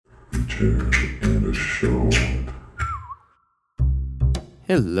feature and a short.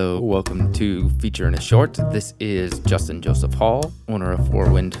 Hello, welcome to Feature and a Short. This is Justin Joseph Hall, owner of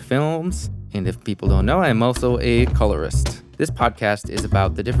Four Wind Films. And if people don't know, I'm also a colorist. This podcast is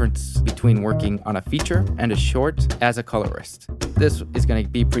about the difference between working on a feature and a short as a colorist. This is going to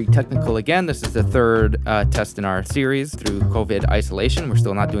be pretty technical again. This is the third test in our series through COVID isolation. We're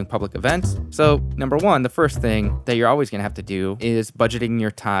still not doing public events. So number one, the first thing that you're always going to have to do is budgeting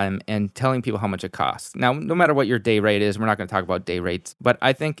your time and telling people how much it costs. Now, no matter what your day rate is, we're not going to talk about day rates, but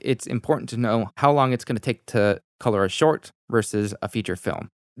I think it's important to know how long it's going to take to color a short versus a feature film.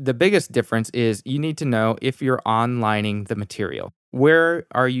 The biggest difference is you need to know if you're onlining the material. Where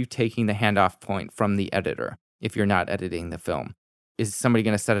are you taking the handoff point from the editor if you're not editing the film? Is somebody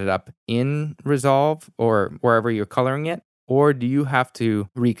going to set it up in Resolve or wherever you're coloring it? Or do you have to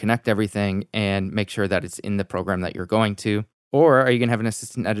reconnect everything and make sure that it's in the program that you're going to? Or are you going to have an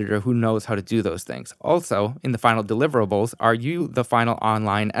assistant editor who knows how to do those things? Also, in the final deliverables, are you the final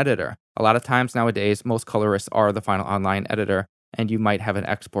online editor? A lot of times nowadays, most colorists are the final online editor, and you might have an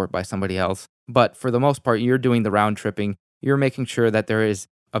export by somebody else. But for the most part, you're doing the round tripping. You're making sure that there is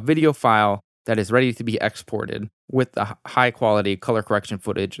a video file that is ready to be exported with the high quality color correction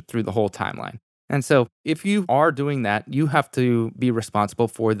footage through the whole timeline. And so if you are doing that, you have to be responsible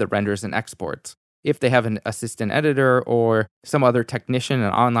for the renders and exports. If they have an assistant editor or some other technician,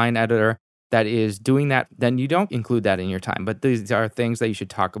 an online editor that is doing that, then you don't include that in your time. But these are things that you should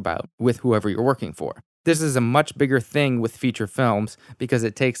talk about with whoever you're working for. This is a much bigger thing with feature films because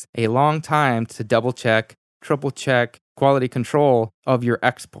it takes a long time to double check, triple check, quality control of your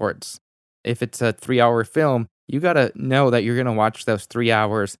exports. If it's a 3-hour film, you got to know that you're going to watch those 3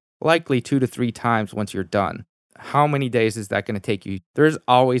 hours likely 2 to 3 times once you're done. How many days is that going to take you? There's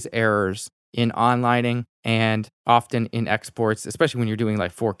always errors in onlining and often in exports, especially when you're doing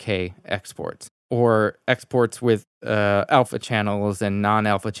like 4K exports or exports with alpha channels and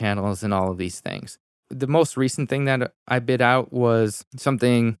non-alpha channels and all of these things. The most recent thing that I bid out was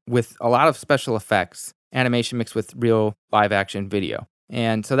something with a lot of special effects, animation mixed with real live action video.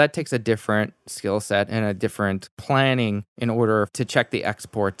 And so that takes a different skill set and a different planning in order to check the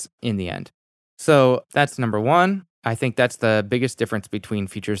exports in the end. So that's number one. I think that's the biggest difference between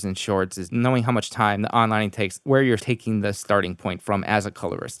features and shorts is knowing how much time the onlining takes, where you're taking the starting point from as a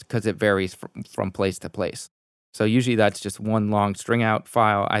colorist, because it varies from place to place. So usually that's just one long string out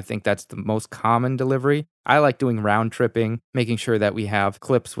file. I think that's the most common delivery. I like doing round tripping, making sure that we have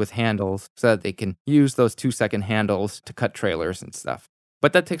clips with handles so that they can use those 2-second handles to cut trailers and stuff.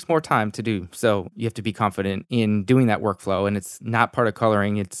 But that takes more time to do. So you have to be confident in doing that workflow. And it's not part of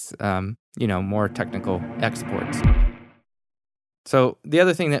coloring. It's, more technical exports. So the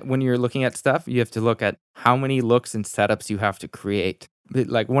other thing that when you're looking at stuff, you have to look at how many looks and setups you have to create.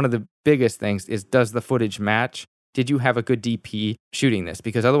 Like one of the biggest things is, does the footage match? Did you have a good DP shooting this?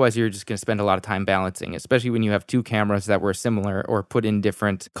 Because otherwise you're just going to spend a lot of time balancing, especially when you have 2 cameras that were similar or put in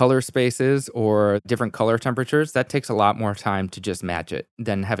different color spaces or different color temperatures. That takes a lot more time to just match it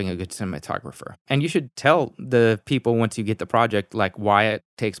than having a good cinematographer. And you should tell the people once you get the project, like why it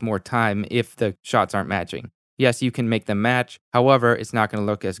takes more time if the shots aren't matching. Yes, you can make them match. However, it's not going to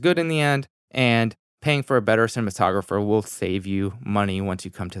look as good in the end. And paying for a better cinematographer will save you money once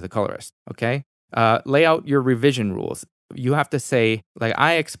you come to the colorist, okay? Lay out your revision rules. You have to say, like,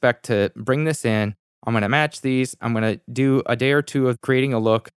 I expect to bring this in. I'm going to match these. I'm going to do a day or 2 of creating a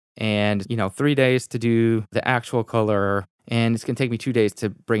look and, 3 days to do the actual color. And it's going to take me 2 days to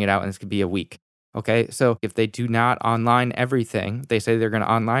bring it out, and it's going to be a week. Okay, so if they do not online everything, they say they're going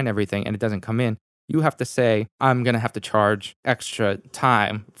to online everything and it doesn't come in, you have to say, I'm going to have to charge extra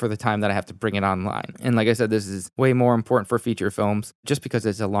time for the time that I have to bring it online. And like I said, this is way more important for feature films just because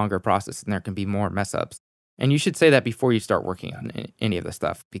it's a longer process and there can be more mess ups. And you should say that before you start working on any of this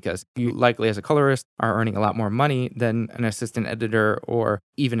stuff, because you likely as a colorist are earning a lot more money than an assistant editor or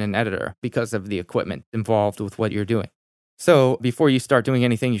even an editor because of the equipment involved with what you're doing. So before you start doing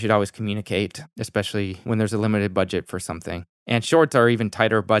anything, you should always communicate, especially when there's a limited budget for something. And shorts are even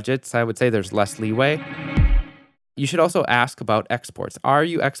tighter budgets. I would say there's less leeway. You should also ask about exports. Are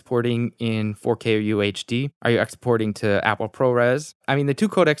you exporting in 4K or UHD? Are you exporting to Apple ProRes? I mean, the 2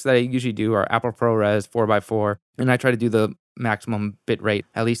 codecs that I usually do are Apple ProRes 4x4, and I try to do the maximum bit rate,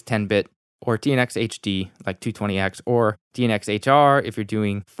 at least 10-bit, or TNX HD, like 220x, or TNX HR if you're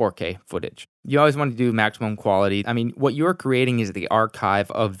doing 4K footage. You always want to do maximum quality. I mean, what you're creating is the archive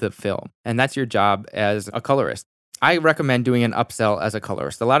of the film, and that's your job as a colorist. I recommend doing an upsell as a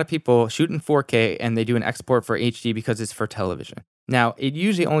colorist. A lot of people shoot in 4K and they do an export for HD because it's for television. Now, it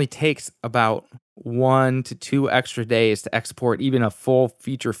usually only takes about 1 to 2 extra days to export even a full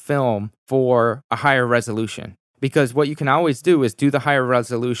feature film for a higher resolution. Because what you can always do is do the higher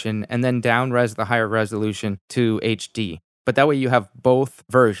resolution and then down-res the higher resolution to HD. But that way you have both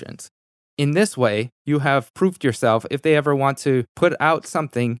versions. In this way, you have proved yourself if they ever want to put out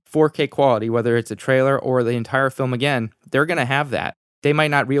something 4K quality, whether it's a trailer or the entire film again, they're going to have that. They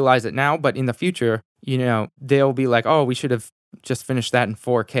might not realize it now, but in the future, they'll be like, oh, we should have just finished that in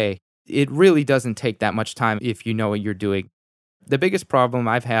 4K. It really doesn't take that much time if you know what you're doing. The biggest problem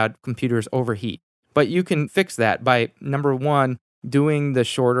I've had, computers overheat. But you can fix that by, number one, doing the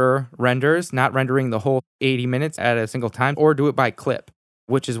shorter renders, not rendering the whole 80 minutes at a single time, or do it by clip,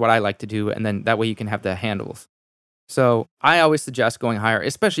 which is what I like to do, and then that way you can have the handles. So I always suggest going higher,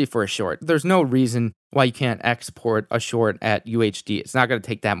 especially for a short. There's no reason why you can't export a short at UHD. It's not going to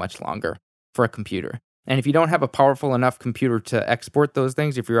take that much longer for a computer. And if you don't have a powerful enough computer to export those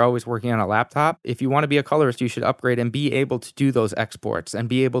things, if you're always working on a laptop, if you want to be a colorist, you should upgrade and be able to do those exports and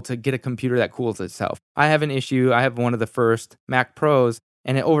be able to get a computer that cools itself. I have an issue. I have one of the first Mac Pros,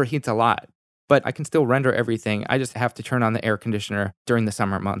 and it overheats a lot. But I can still render everything. I just have to turn on the air conditioner during the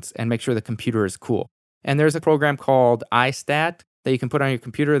summer months and make sure the computer is cool. And there's a program called iStat that you can put on your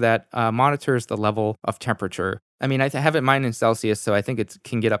computer that monitors the level of temperature. I mean, I have it mine in Celsius, so I think it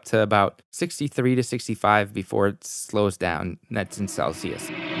can get up to about 63 to 65 before it slows down. That's in Celsius.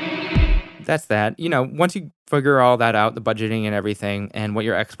 That's that. Once you figure all that out, the budgeting and everything, and what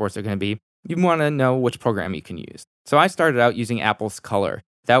your exports are going to be, you want to know which program you can use. So I started out using Apple's Color.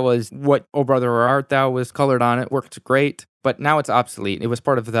 That was what Oh Brother Where Art Thou was colored on. It worked great, but now it's obsolete. It was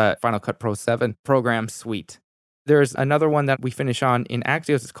part of the Final Cut Pro 7 program suite. There's another one that we finish on in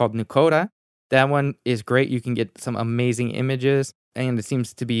Axios. It's called Nucoda. That one is great. You can get some amazing images, and it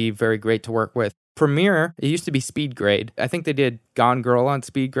seems to be very great to work with. Premiere, it used to be SpeedGrade. I think they did Gone Girl on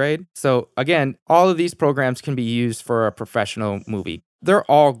SpeedGrade. So again, all of these programs can be used for a professional movie. They're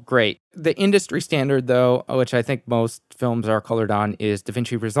all great. The industry standard, though, which I think most films are colored on, is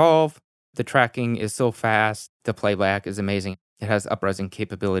DaVinci Resolve. The tracking is so fast. The playback is amazing. It has up-resing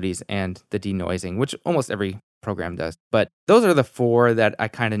capabilities and the denoising, which almost every program does. But those are the four that I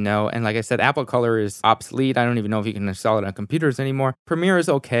kind of know. And like I said, Apple Color is obsolete. I don't even know if you can install it on computers anymore. Premiere is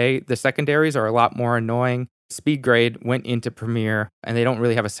okay. The secondaries are a lot more annoying. SpeedGrade went into Premiere, and they don't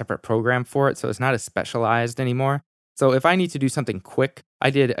really have a separate program for it, so it's not as specialized anymore. So if I need to do something quick, I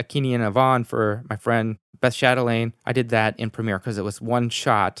did Akini and Avon for my friend Beth Chatelaine. I did that in Premiere because it was one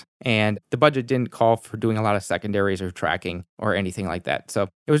shot, and the budget didn't call for doing a lot of secondaries or tracking or anything like that. So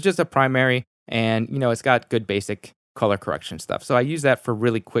it was just a primary, and it's got good basic color correction stuff. So I use that for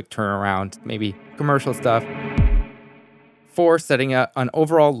really quick turnaround, maybe commercial stuff. For setting an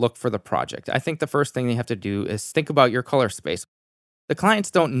overall look for the project, I think the first thing you have to do is think about your color space. The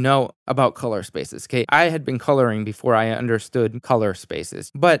clients don't know about color spaces, okay? I had been coloring before I understood color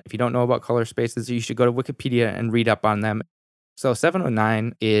spaces. But if you don't know about color spaces, you should go to Wikipedia and read up on them. So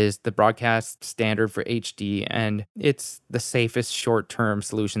 709 is the broadcast standard for HD, and it's the safest short-term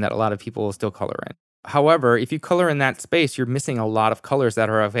solution that a lot of people will still color in. However, if you color in that space, you're missing a lot of colors that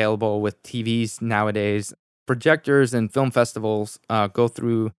are available with TVs nowadays. Projectors and film festivals go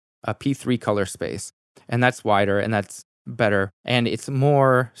through a P3 color space, and that's wider, and that's better, and it's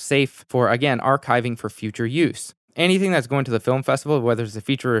more safe for, again, archiving for future use. Anything that's going to the film festival, whether it's a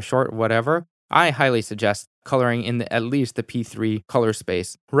feature or a short, whatever, I highly suggest coloring in at least the P3 color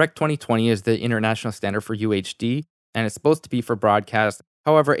space. Rec 2020 is the international standard for UHD, and it's supposed to be for broadcast.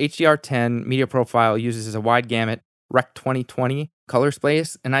 However, HDR10 Media Profile uses a wide gamut Rec 2020 color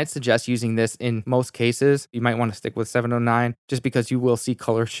space, and I'd suggest using this in most cases. You might want to stick with 709 just because you will see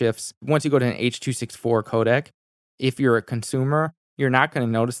color shifts once you go to an H.264 codec. If you're a consumer, you're not going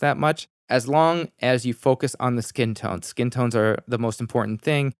to notice that much as long as you focus on the skin tones. Skin tones are the most important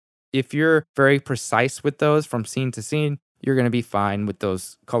thing. If you're very precise with those from scene to scene, you're going to be fine with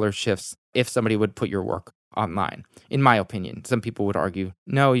those color shifts if somebody would put your work online, in my opinion. Some people would argue,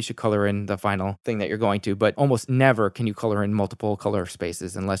 no, you should color in the final thing that you're going to, but almost never can you color in multiple color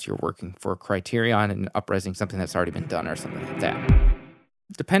spaces unless you're working for Criterion and upresing something that's already been done or something like that.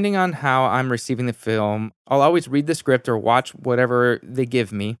 Depending on how I'm receiving the film, I'll always read the script or watch whatever they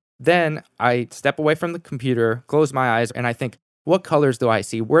give me. Then I step away from the computer, close my eyes, and I think, what colors do I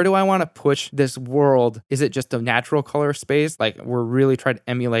see? Where do I want to push this world? Is it just a natural color space? Like we're really trying to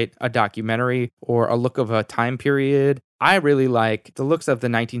emulate a documentary or a look of a time period? I really like the looks of the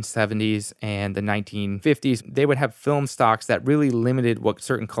 1970s and the 1950s. They would have film stocks that really limited what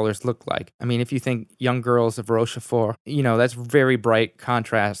certain colors look like. I mean, if you think Young Girls of Rochefort, that's very bright,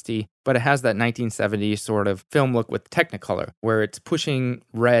 contrasty, but it has that 1970s sort of film look with Technicolor, where it's pushing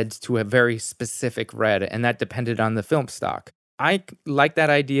reds to a very specific red, and that depended on the film stock. I like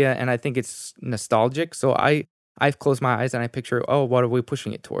that idea, and I think it's nostalgic, so I've closed my eyes and I picture, what are we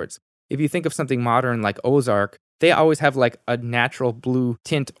pushing it towards? If you think of something modern like Ozark, they always have like a natural blue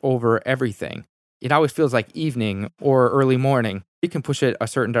tint over everything. It always feels like evening or early morning. You can push it a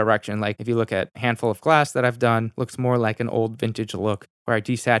certain direction. Like if you look at Handful of Glass that I've done, looks more like an old vintage look where I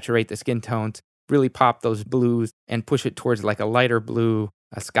desaturate the skin tones, really pop those blues and push it towards like a lighter blue,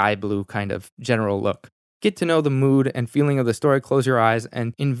 a sky blue kind of general look. Get to know the mood and feeling of the story, close your eyes,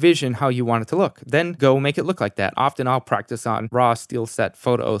 and envision how you want it to look. Then go make it look like that. Often I'll practice on raw steel set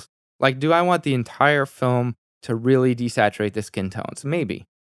photos. Like, do I want the entire film to really desaturate the skin tones? Maybe.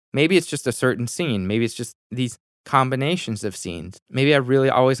 Maybe it's just a certain scene. Maybe it's just these combinations of scenes. Maybe I really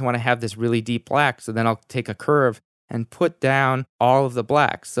always want to have this really deep black, so then I'll take a curve and put down all of the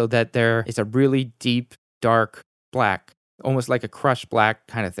blacks so that there is a really deep, dark black, almost like a crushed black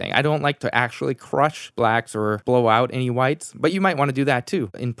kind of thing. I don't like to actually crush blacks or blow out any whites, but you might want to do that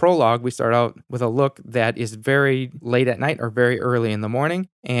too. In Prologue, we start out with a look that is very late at night or very early in the morning,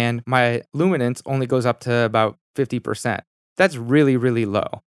 and my luminance only goes up to about 50%. That's really, really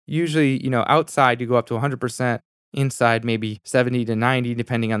low. Usually, outside you go up to 100%, inside maybe 70 to 90,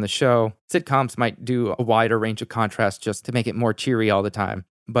 depending on the show. Sitcoms might do a wider range of contrast just to make it more cheery all the time.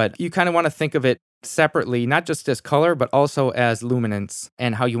 But you kind of want to think of it separately, not just as color, but also as luminance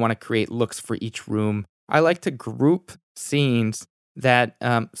and how you want to create looks for each room. I like to group scenes that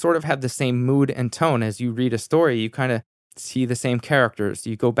sort of have the same mood and tone. As you read a story, you kind of see the same characters.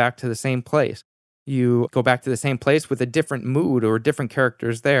 You go back to the same place. You go back to the same place with a different mood or different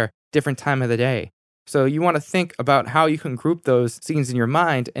characters there, different time of the day. So you want to think about how you can group those scenes in your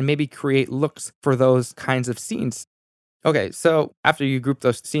mind and maybe create looks for those kinds of scenes. Okay, so after you group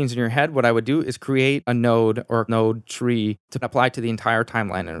those scenes in your head, what I would do is create a node or node tree to apply to the entire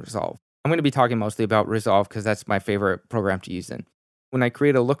timeline in Resolve. I'm going to be talking mostly about Resolve because that's my favorite program to use in. When I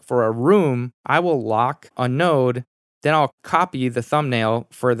create a look for a room, I will lock a node, then I'll copy the thumbnail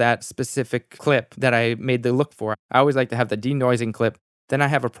for that specific clip that I made the look for. I always like to have the denoising clip. Then I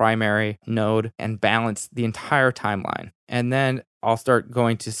have a primary node and balance the entire timeline. And then I'll start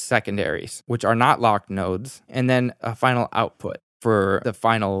going to secondaries, which are not locked nodes, and then a final output for the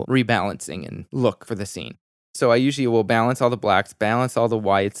final rebalancing and look for the scene. So I usually will balance all the blacks, balance all the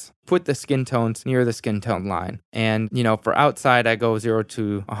whites, put the skin tones near the skin tone line. And, for outside, I go 0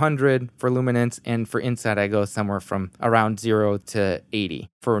 to 100 for luminance, and for inside, I go somewhere from around 0 to 80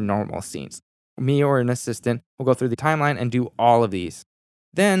 for normal scenes. Me or an assistant will go through the timeline and do all of these.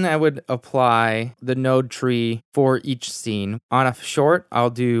 Then I would apply the node tree for each scene. On a short, I'll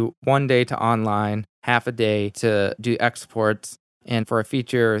do 1 day to online, half a day to do exports. And for a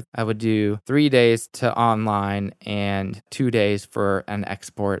feature, I would do 3 days to online and 2 days for an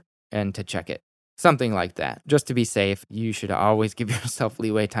export and to check it. Something like that. Just to be safe, you should always give yourself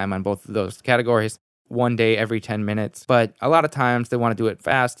leeway time on both of those categories. 1 day every 10 minutes. But a lot of times they want to do it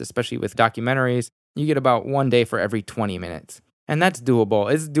fast, especially with documentaries. You get about 1 day for every 20 minutes. And that's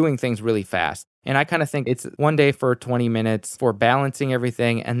doable. It's doing things really fast. And I kind of think it's 1 day for 20 minutes for balancing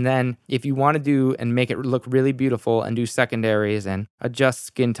everything. And then if you want to do and make it look really beautiful and do secondaries and adjust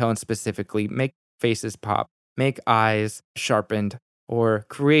skin tone specifically, make faces pop, make eyes sharpened, or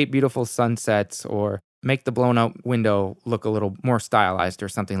create beautiful sunsets, or make the blown out window look a little more stylized or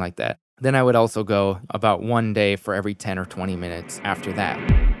something like that. Then I would also go about 1 day for every 10 or 20 minutes after that.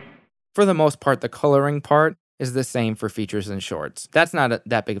 For the most part, the coloring part is the same for features and shorts. That's not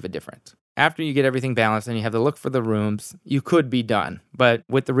that big of a difference. After you get everything balanced and you have the look for the rooms, you could be done. But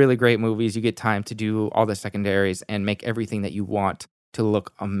with the really great movies, you get time to do all the secondaries and make everything that you want to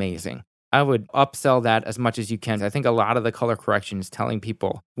look amazing. I would upsell that as much as you can. I think a lot of the color correction is telling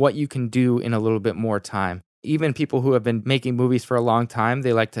people what you can do in a little bit more time. Even people who have been making movies for a long time,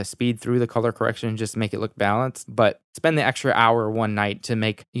 they like to speed through the color correction and just make it look balanced. But spend the extra hour one night to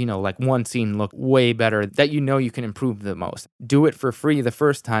make, like one scene look way better that you can improve the most. Do it for free the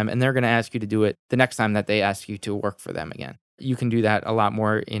first time, and they're going to ask you to do it the next time that they ask you to work for them again. You can do that a lot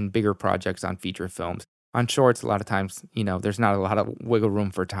more in bigger projects on feature films. On shorts, a lot of times, there's not a lot of wiggle room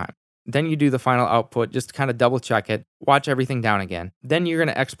for time. Then you do the final output, just kind of double check it, watch everything down again. Then you're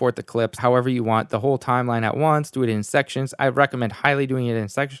going to export the clips however you want, the whole timeline at once, do it in sections. I recommend highly doing it in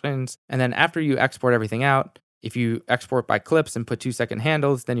sections. And then after you export everything out, if you export by clips and put 2-second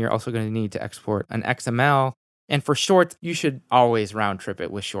handles, then you're also going to need to export an XML And for shorts, you should always round trip it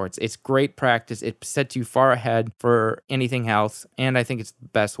with shorts. It's great practice. It sets you far ahead for anything else. And I think it's the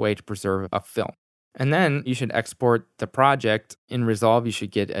best way to preserve a film. And then you should export the project. In Resolve, you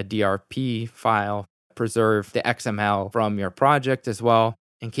should get a DRP file, preserve the XML from your project as well,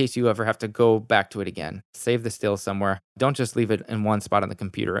 in case you ever have to go back to it again. Save the still somewhere. Don't just leave it in one spot on the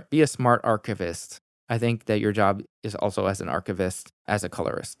computer. Be a smart archivist. I think that your job is also as an archivist, as a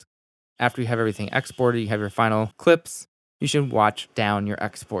colorist. After you have everything exported, you have your final clips, you should watch down your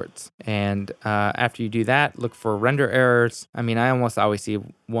exports. And after you do that, look for render errors. I mean, I almost always see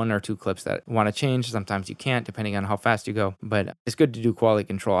 1 or 2 clips that want to change. Sometimes you can't, depending on how fast you go. But it's good to do quality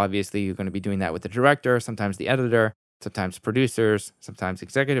control. Obviously, you're going to be doing that with the director, sometimes the editor, sometimes producers, sometimes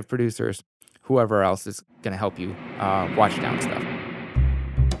executive producers, whoever else is going to help you watch down stuff.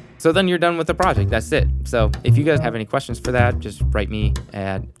 So then you're done with the project. That's it. So if you guys have any questions for that, just write me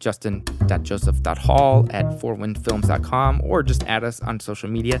at justin.joseph.hall@fourwindfilms.com or just add us on social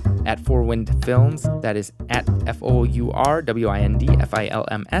media at fourwindfilms. That is at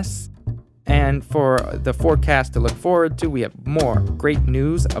FOURWINDFILMS. And for the forecast to look forward to, we have more great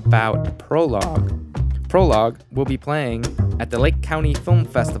news about Prologue. Prologue will be playing at the Lake County Film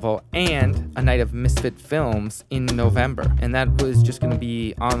Festival and a night of Misfit Films in November. And that was just going to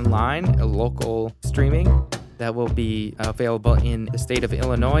be online, a local streaming that will be available in the state of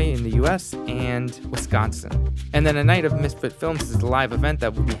Illinois in the U.S. and Wisconsin. And then a night of Misfit Films is a live event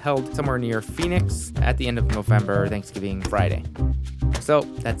that will be held somewhere near Phoenix at the end of November, Thanksgiving Friday. So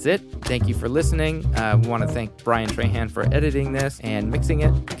that's it. Thank you for listening. We want to thank Brian Trahan for editing this and mixing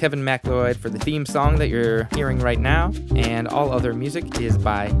it, Kevin MacLeod for the theme song that you're hearing right now, and all other music is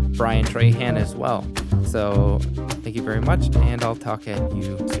by Brian Trahan as well. So thank you very much, and I'll talk at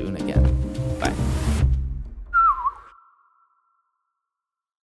you soon again.